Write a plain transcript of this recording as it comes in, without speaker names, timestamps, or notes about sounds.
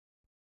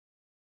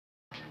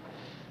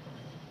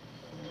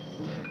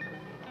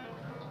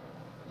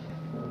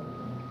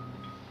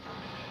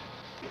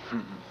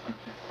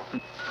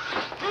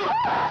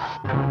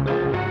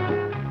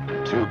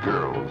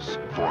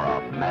for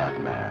a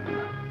Madman.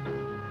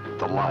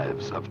 The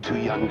lives of two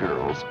young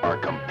girls are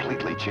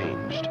completely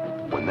changed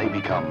when they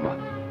become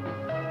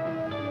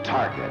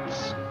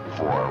targets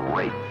for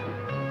rape.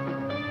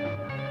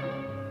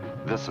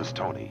 This is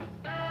Tony.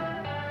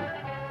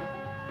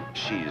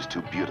 She's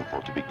too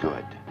beautiful to be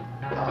good.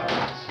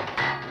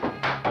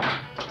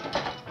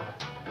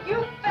 You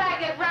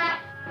faggot rat!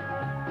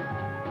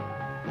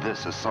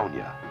 This is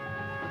Sonia.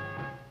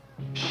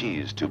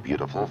 She's too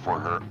beautiful for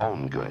her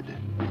own good.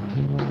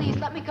 Please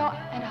let me go,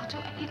 and I'll do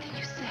anything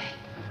you say.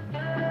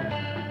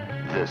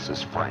 This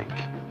is Frank.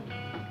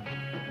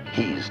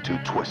 He's too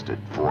twisted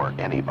for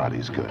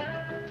anybody's good.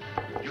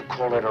 You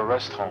call it a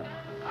rest home.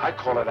 I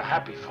call it a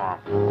happy farm.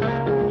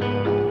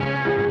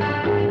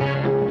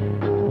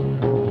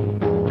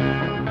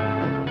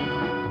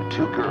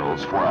 Two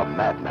Girls for a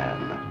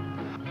Madman.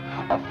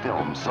 A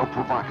film so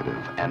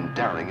provocative and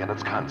daring in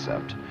its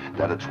concept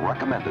that it's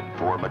recommended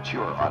for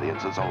mature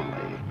audiences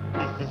only.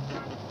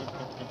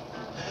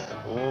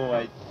 Oh,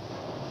 I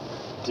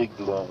dig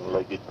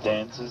long-legged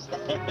dances. I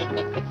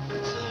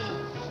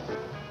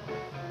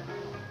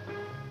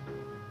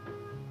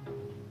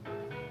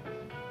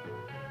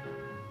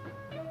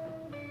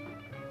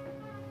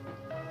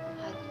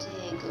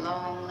dig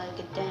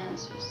long-legged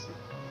dancers.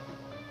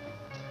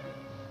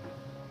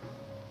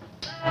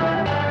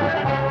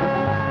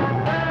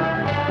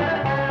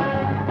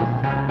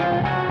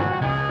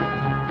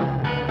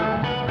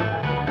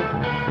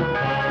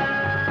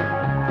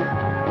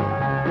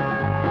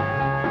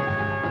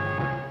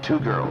 Two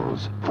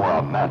Girls for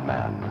a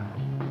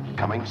Madman.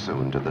 Coming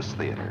soon to this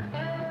theater.